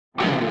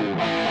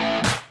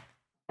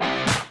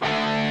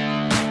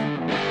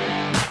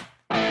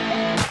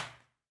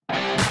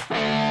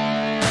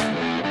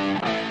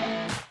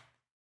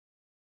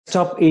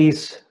Up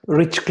is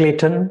Rich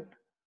Clayton,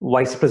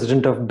 Vice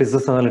President of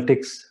Business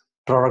Analytics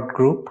Product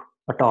Group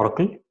at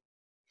Oracle.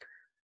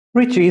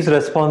 Rich is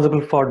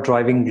responsible for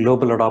driving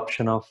global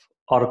adoption of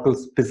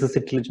Oracle's business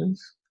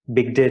intelligence,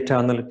 big data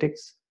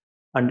analytics,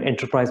 and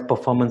enterprise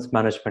performance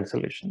management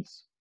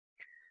solutions.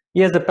 He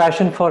has a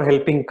passion for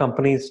helping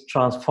companies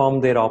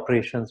transform their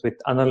operations with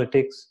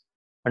analytics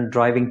and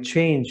driving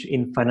change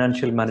in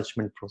financial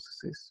management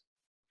processes.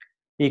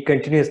 He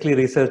continuously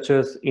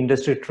researches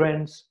industry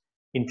trends,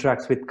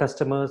 interacts with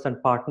customers and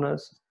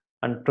partners,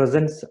 and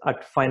presents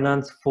at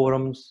finance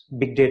forums,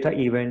 big data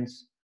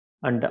events,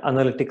 and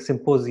analytics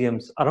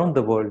symposiums around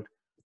the world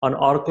on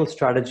Oracle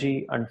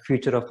strategy and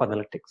future of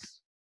analytics.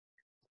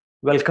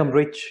 Welcome,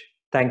 Rich.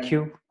 Thank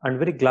you. I'm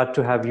very glad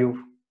to have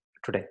you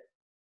today.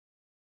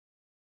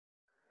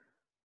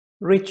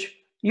 Rich,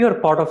 you are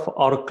part of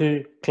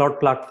Oracle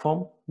Cloud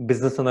Platform,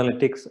 Business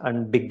Analytics,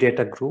 and Big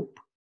Data Group.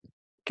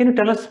 Can you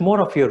tell us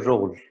more of your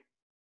role?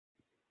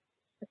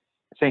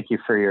 Thank you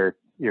for your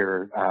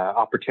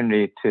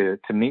opportunity to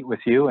meet with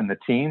you and the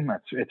team.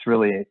 It's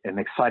really an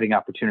exciting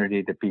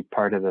opportunity to be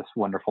part of this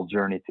wonderful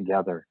journey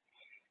together.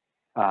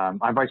 I'm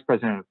Vice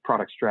President of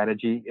Product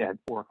Strategy at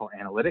Oracle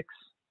Analytics,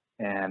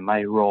 and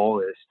my role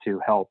is to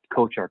help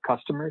coach our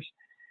customers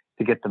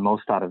to get the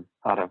most out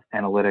of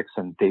analytics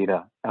and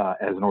data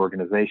as an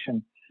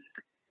organization.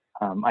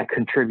 I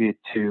contribute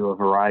to a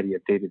variety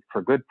of Data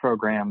for Good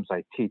programs.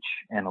 I teach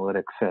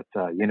analytics at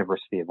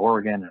University of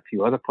Oregon and a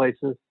few other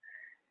places.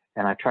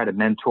 And I try to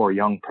mentor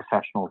young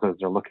professionals as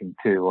they're looking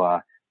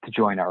to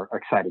join our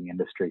exciting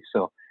industry.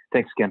 So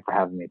thanks again for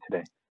having me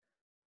today.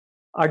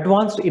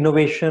 Advanced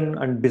innovation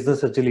and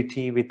business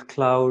agility with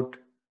cloud,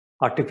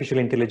 artificial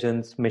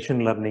intelligence,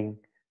 machine learning,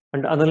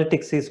 and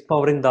analytics is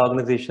powering the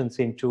organizations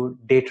into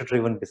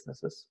data-driven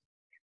businesses.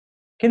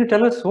 Can you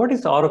tell us what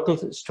is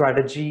Oracle's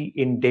strategy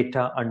in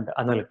data and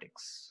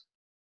analytics?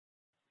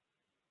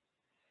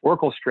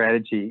 Oracle's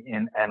strategy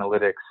in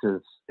analytics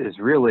has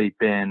really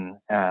been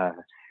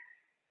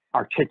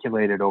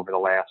articulated over the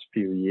last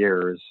few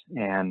years.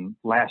 And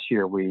last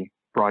year, we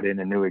brought in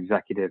a new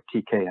executive,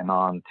 TK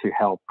Anand, to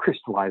help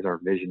crystallize our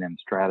vision and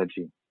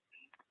strategy.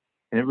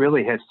 And it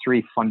really has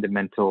three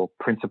fundamental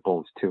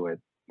principles to it.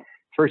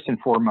 First and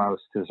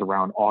foremost is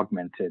around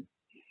augmented.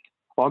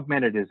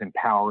 Augmented is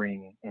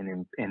empowering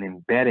and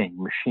embedding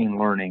machine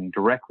learning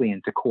directly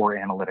into core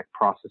analytic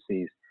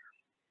processes,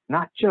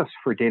 not just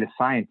for data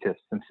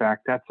scientists. In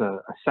fact, that's a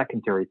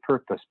secondary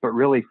purpose, but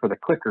really for the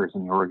clickers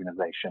in the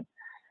organization.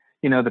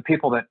 You know, the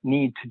people that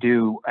need to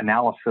do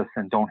analysis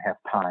and don't have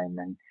time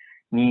and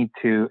need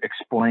to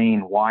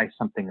explain why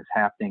something is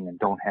happening and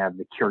don't have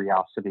the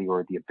curiosity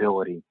or the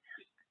ability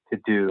to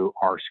do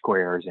R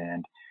squares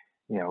and,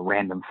 you know,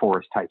 random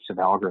forest types of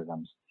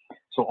algorithms.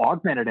 So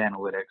augmented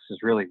analytics is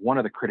really one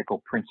of the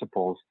critical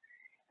principles,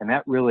 and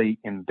that really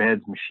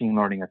embeds machine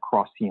learning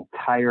across the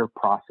entire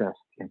process,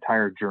 the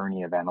entire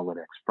journey of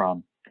analytics,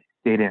 from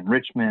data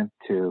enrichment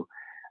to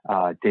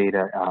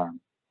data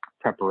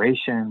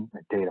preparation,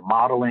 data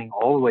modeling,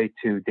 all the way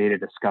to data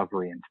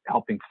discovery and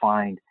helping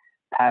find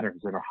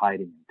patterns that are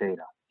hiding in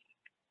data.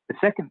 The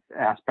second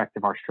aspect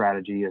of our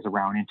strategy is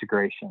around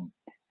integration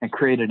and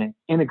creating an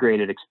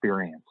integrated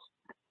experience.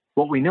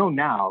 What we know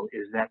now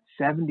is that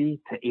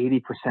 70 to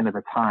 80% of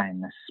the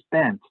time is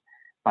spent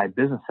by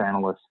business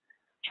analysts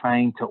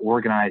trying to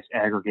organize,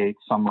 aggregate,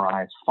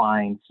 summarize,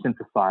 find,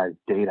 synthesize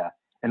data,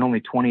 and only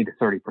 20 to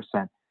 30%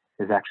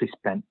 is actually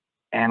spent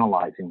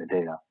analyzing the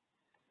data.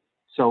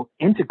 So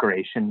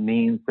integration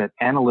means that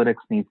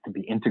analytics needs to be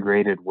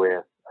integrated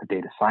with a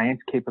data science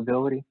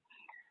capability,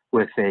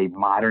 with a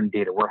modern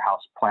data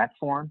warehouse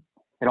platform.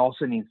 It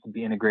also needs to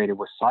be integrated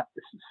with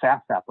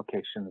SaaS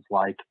applications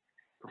like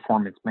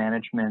performance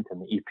management in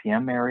the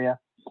EPM area,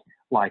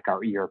 like our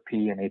ERP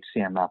and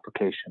HCM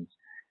applications.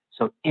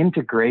 So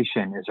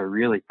integration is a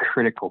really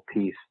critical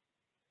piece.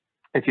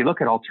 If you look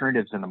at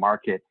alternatives in the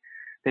market,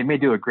 they may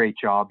do a great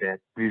job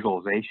at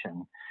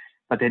visualization,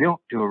 but they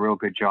don't do a real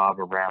good job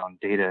around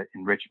data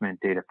enrichment,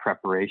 data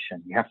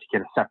preparation. You have to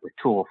get a separate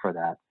tool for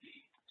that.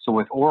 So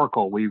with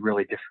Oracle, we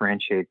really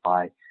differentiate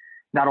by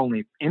not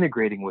only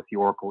integrating with the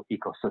Oracle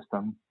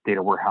ecosystem,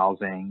 data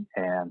warehousing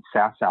and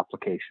SaaS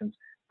applications,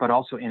 but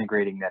also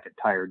integrating that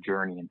entire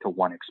journey into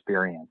one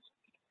experience.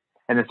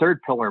 And the third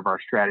pillar of our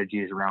strategy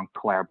is around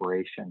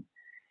collaboration.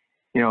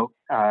 You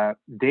know,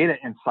 data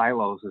in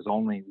silos is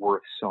only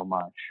worth so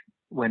much.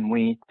 When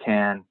we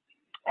can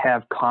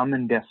have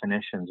common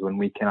definitions, when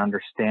we can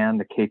understand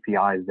the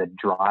KPIs that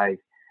drive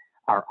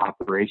our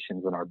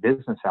operations and our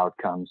business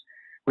outcomes,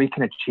 we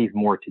can achieve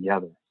more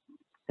together.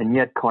 And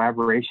yet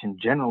collaboration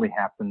generally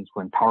happens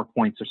when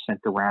PowerPoints are sent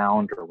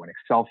around, or when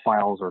Excel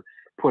files are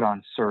put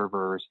on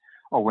servers,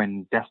 or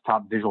when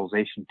desktop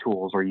visualization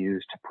tools are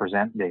used to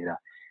present data.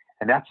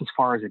 And that's as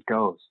far as it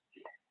goes.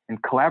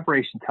 And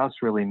collaboration to us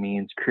really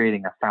means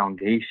creating a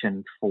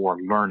foundation for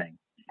learning,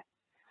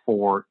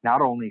 for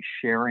not only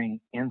sharing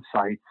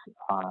insights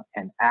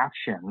and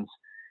actions,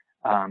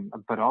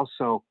 but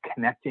also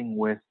connecting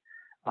with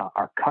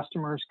our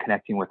customers,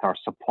 connecting with our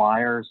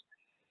suppliers,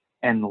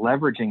 and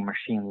leveraging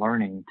machine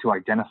learning to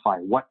identify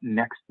what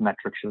next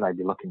metric should I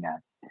be looking at.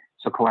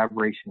 So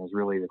collaboration is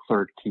really the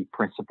third key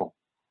principle.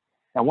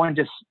 Now, one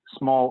just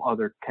small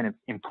other kind of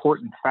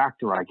important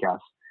factor, I guess,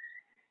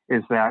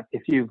 is that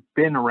if you've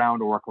been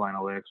around Oracle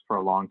Analytics for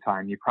a long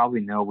time, you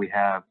probably know we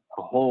have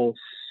a whole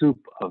soup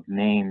of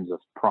names of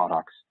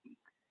products.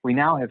 We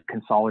now have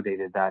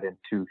consolidated that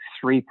into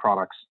 3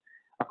 products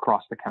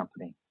across the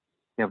company.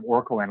 We have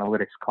Oracle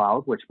Analytics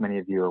Cloud, which many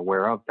of you are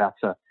aware of.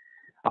 That's a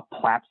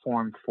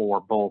platform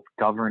for both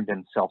governed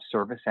and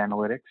self-service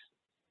analytics.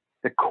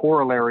 The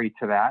corollary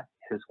to that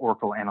is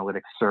Oracle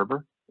Analytics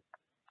Server.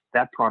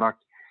 That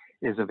product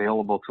is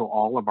available to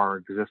all of our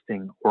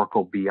existing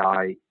Oracle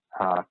BI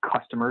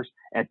customers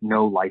at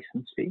no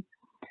license fee,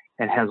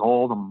 and has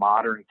all the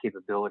modern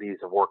capabilities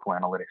of Oracle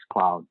Analytics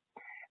Cloud.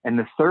 And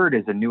the third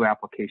is a new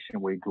application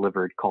we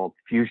delivered called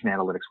Fusion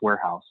Analytics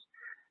Warehouse.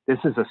 This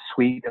is a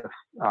suite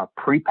of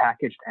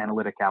prepackaged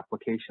analytic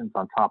applications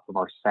on top of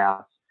our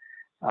SaaS,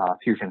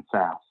 Fusion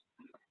SaaS.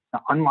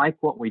 Now, unlike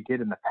what we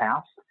did in the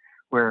past,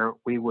 where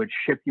we would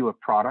ship you a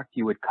product,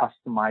 you would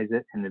customize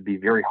it, and it'd be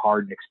very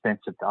hard and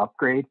expensive to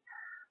upgrade,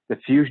 the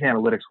Fusion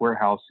Analytics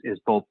Warehouse is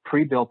both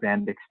pre-built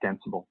and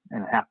extensible,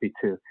 and I'm happy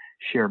to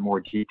share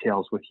more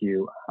details with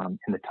you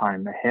in the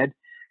time ahead.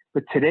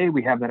 But today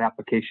we have that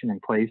application in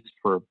place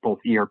for both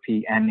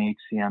ERP and HCM,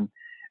 and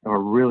we're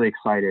really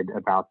excited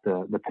about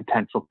the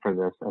potential for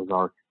this as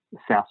our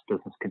SaaS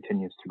business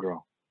continues to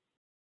grow.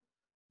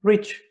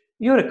 Rich,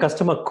 you're a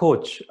customer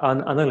coach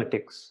on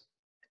analytics.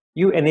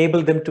 You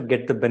enable them to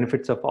get the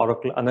benefits of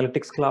Oracle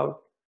Analytics Cloud.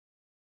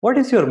 What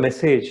is your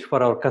message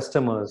for our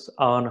customers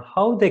on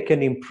how they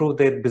can improve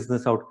their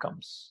business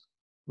outcomes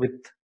with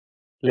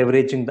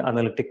leveraging the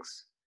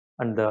analytics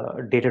and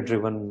the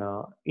data-driven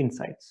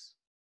insights?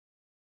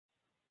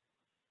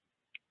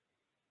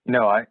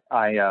 No,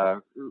 I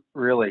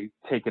really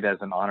take it as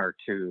an honor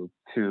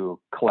to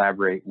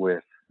collaborate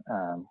with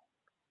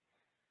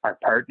our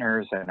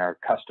partners and our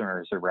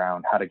customers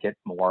around how to get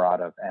more out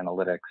of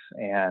analytics.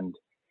 And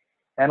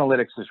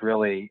analytics is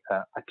really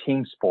a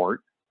team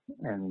sport.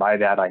 And by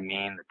that, I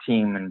mean the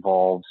team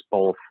involves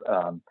both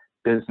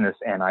business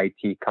and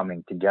IT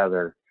coming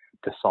together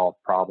to solve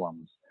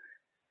problems.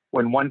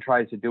 When one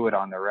tries to do it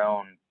on their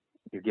own,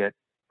 you get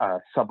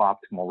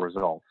suboptimal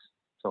results.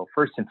 So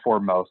first and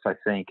foremost, I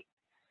think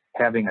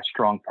having a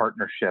strong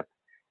partnership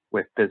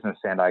with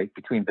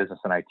between business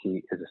and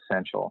IT is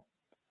essential.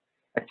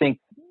 I think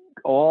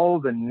all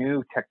the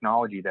new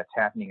technology that's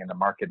happening in the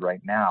market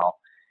right now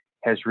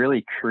has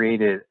really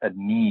created a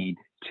need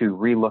to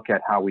relook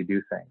at how we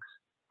do things.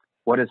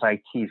 What is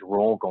IT's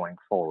role going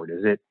forward?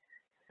 Is it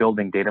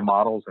building data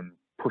models and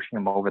pushing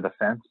them over the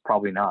fence?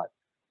 Probably not.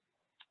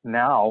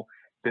 Now,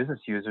 business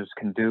users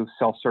can do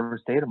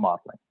self-service data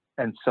modeling.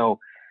 And so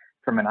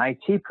from an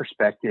IT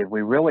perspective,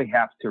 we really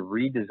have to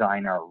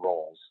redesign our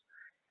roles,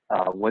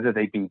 whether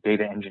they be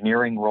data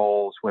engineering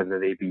roles, whether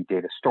they be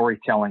data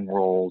storytelling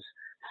roles,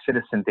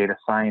 citizen data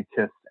scientists,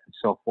 and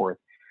so forth.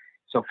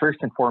 So first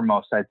and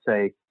foremost, I'd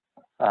say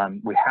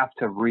we have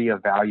to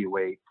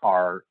reevaluate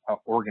our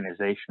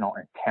organizational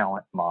and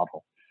talent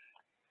model.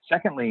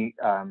 Secondly,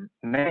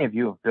 many of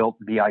you have built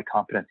BI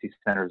competency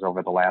centers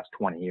over the last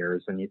 20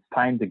 years, and it's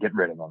time to get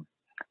rid of them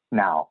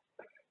now.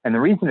 And the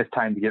reason it's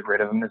time to get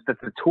rid of them is that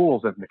the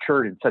tools have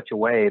matured in such a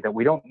way that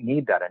we don't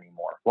need that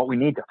anymore. What we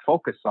need to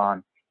focus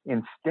on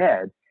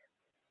instead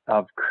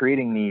of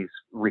creating these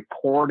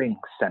reporting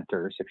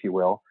centers, if you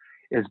will,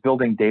 is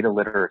building data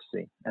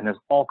literacy. And there's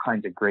all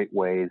kinds of great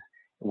ways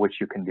in which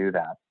you can do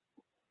that.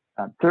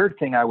 Third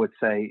thing I would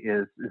say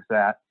is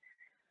that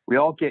we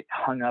all get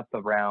hung up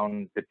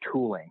around the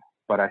tooling,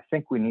 but I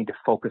think we need to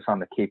focus on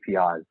the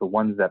KPIs, the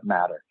ones that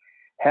matter.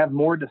 Have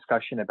more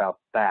discussion about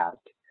that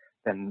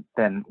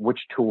than which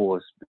tool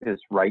is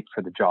right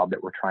for the job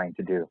that we're trying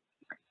to do.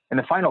 And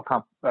the final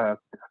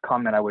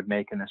comment I would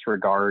make in this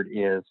regard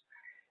is,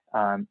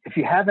 if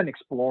you haven't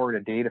explored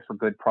a data for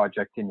good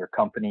project in your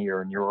company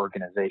or in your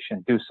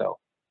organization, do so.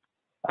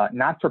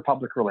 Not for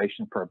public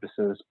relation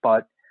purposes,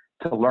 but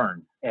to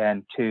learn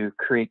and to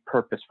create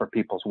purpose for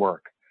people's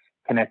work.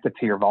 Connect it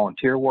to your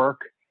volunteer work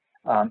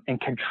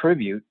and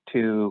contribute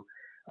to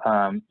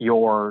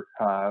your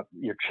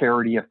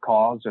charity of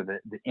cause or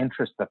the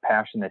interest, the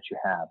passion that you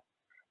have.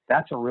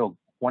 That's a real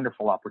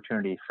wonderful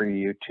opportunity for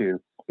you to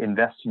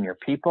invest in your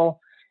people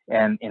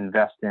and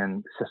invest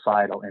in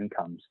societal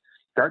incomes.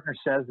 Gartner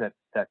says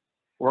that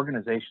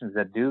organizations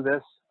that do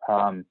this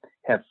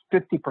have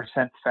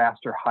 50%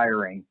 faster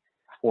hiring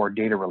for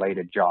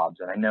data-related jobs.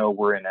 And I know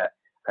we're in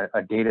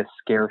a data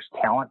scarce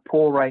talent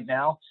pool right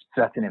now,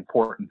 so that's an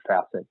important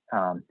facet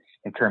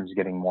in terms of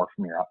getting more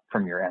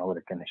from your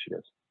analytic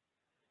initiatives.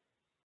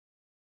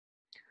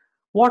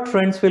 What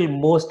trends will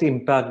most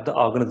impact the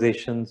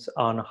organizations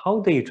on how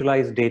they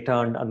utilize data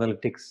and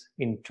analytics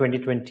in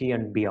 2020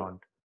 and beyond?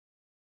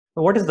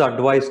 What is the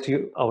advice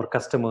to our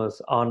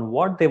customers on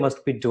what they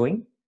must be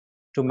doing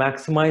to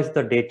maximize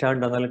the data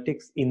and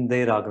analytics in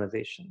their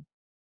organization?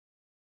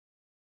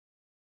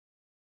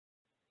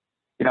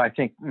 I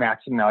think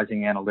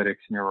maximizing analytics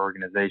in your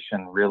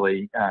organization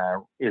really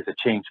is a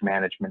change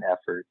management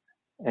effort,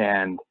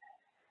 and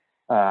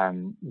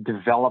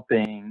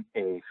developing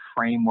a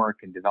framework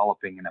and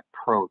developing an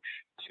approach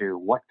to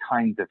what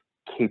kinds of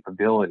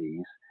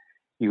capabilities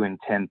you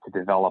intend to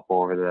develop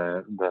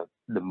over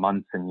the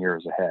months and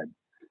years ahead.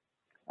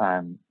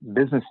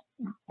 Business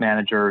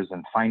managers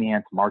and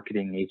finance,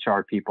 marketing,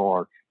 HR people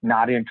are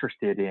not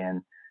interested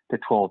in the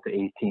 12 to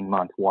 18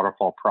 month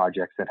waterfall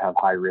projects that have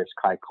high risk,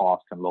 high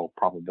cost, and low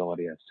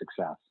probability of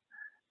success.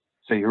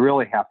 So you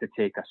really have to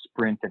take a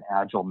sprint and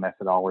agile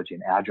methodology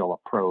and agile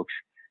approach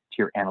to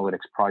your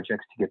analytics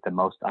projects to get the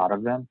most out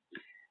of them.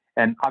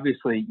 And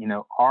obviously,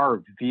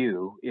 our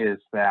view is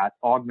that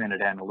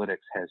augmented analytics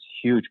has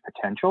huge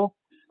potential.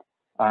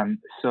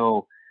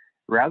 So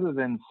rather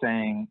than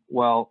saying,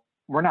 well,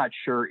 we're not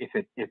sure if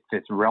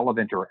it's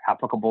relevant or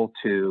applicable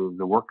to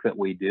the work that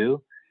we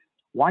do,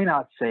 why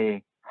not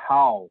say,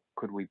 how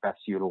could we best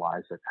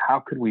utilize it? How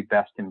could we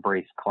best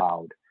embrace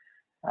cloud?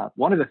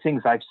 One of the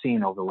things I've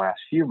seen over the last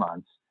few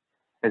months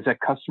is that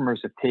customers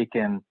have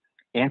taken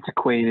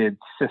antiquated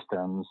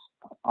systems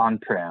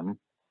on-prem,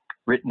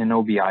 written in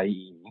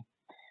OBIE,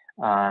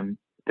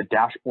 the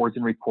dashboards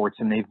and reports,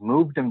 and they've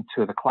moved them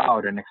to the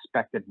cloud and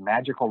expected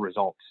magical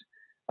results.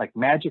 Like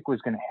magic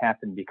was going to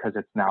happen because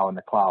it's now in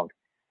the cloud.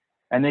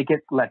 And they get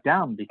let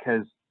down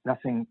because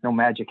no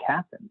magic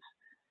happens.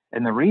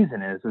 And the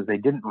reason is they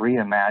didn't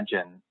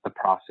reimagine the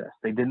process.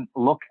 They didn't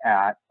look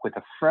at, with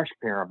a fresh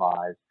pair of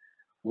eyes,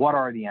 what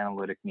are the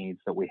analytic needs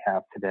that we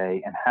have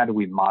today, and how do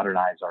we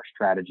modernize our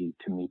strategy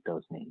to meet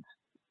those needs?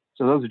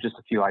 So those are just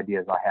a few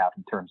ideas I have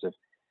in terms of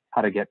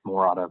how to get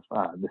more out of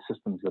the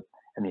systems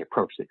and the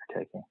approach that you're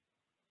taking.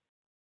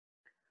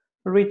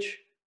 Rich,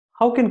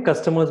 how can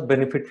customers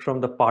benefit from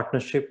the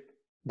partnership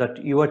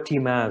that your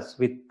team has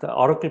with the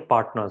Oracle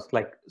partners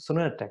like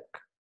Soneratech?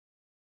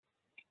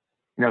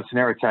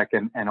 Soneratech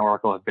and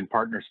Oracle have been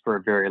partners for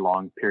a very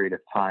long period of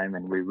time,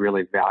 and we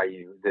really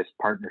value this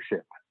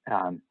partnership.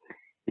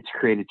 It's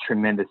created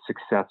tremendous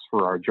success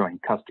for our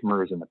joint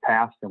customers in the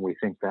past, and we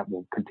think that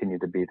will continue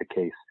to be the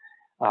case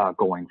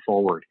going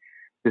forward.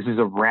 This is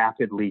a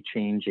rapidly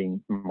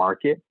changing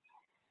market,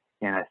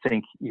 and I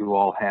think you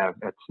all at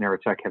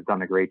Soneratech have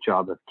done a great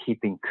job of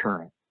keeping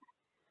current.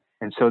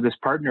 And so this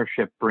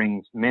partnership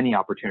brings many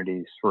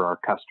opportunities for our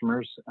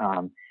customers,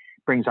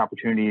 brings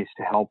opportunities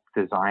to help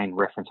design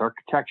reference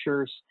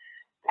architectures,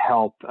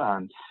 help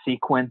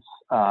sequence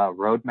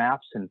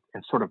roadmaps and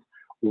sort of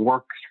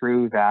work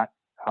through that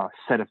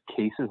set of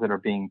cases that are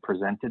being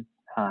presented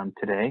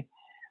today.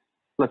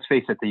 Let's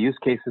face it, the use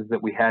cases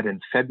that we had in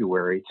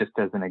February, just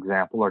as an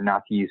example, are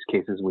not the use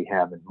cases we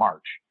have in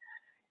March.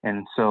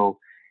 And so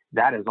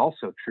that is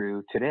also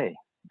true today.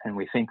 And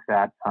we think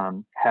that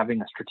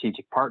having a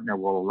strategic partner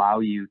will allow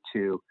you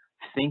to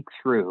think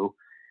through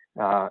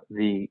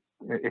the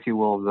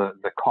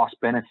cost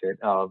benefit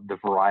of the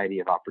variety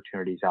of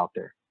opportunities out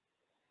there.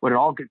 What it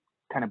all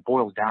kind of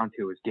boils down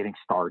to is getting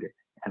started.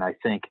 And I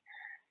think,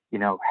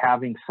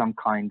 having some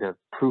kind of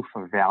proof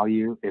of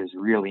value is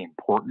really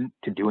important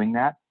to doing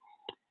that.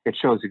 It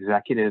shows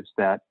executives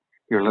that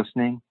you're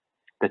listening,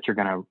 that you're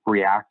going to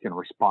react and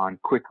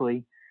respond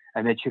quickly,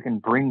 and that you can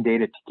bring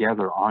data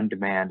together on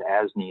demand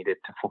as needed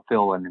to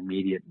fulfill an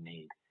immediate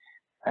need.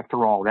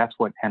 After all, that's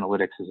what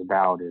analytics is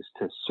about, is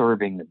to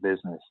serving the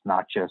business,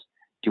 not just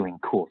doing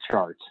cool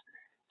charts.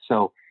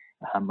 So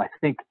I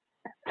think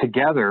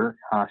together,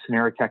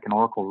 Soneratech and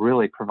Oracle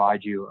really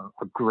provide you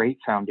a great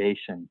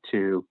foundation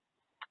to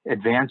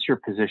advance your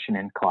position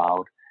in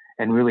cloud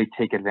and really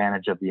take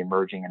advantage of the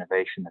emerging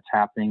innovation that's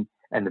happening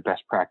and the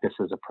best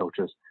practices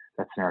approaches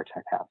that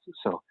Soneratech has.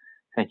 So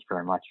thank you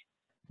very much.